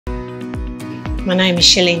My name is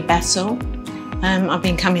Shaleen. I've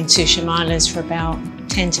been coming to Shumaila's for about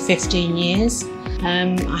 10 to 15 years.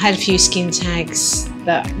 I had a few skin tags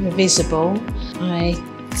that were visible. I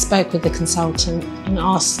spoke with the consultant and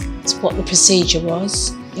asked what the procedure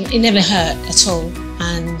was. It never hurt at all,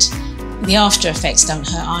 and the after effects don't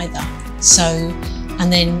hurt either.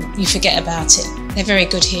 And then you forget about it. They're very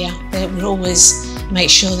good here. They will always make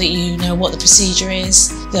sure that you know what the procedure is.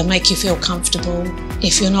 They'll make you feel comfortable.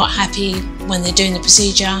 If you're not happy when they're doing the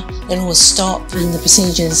procedure, they'll always stop. And the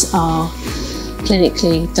procedures are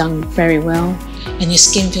clinically done very well, and your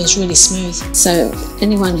skin feels really smooth. So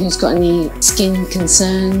anyone who's got any skin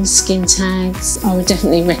concerns, skin tags, I would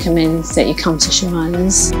definitely recommend that you come to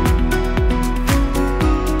Shumaila's.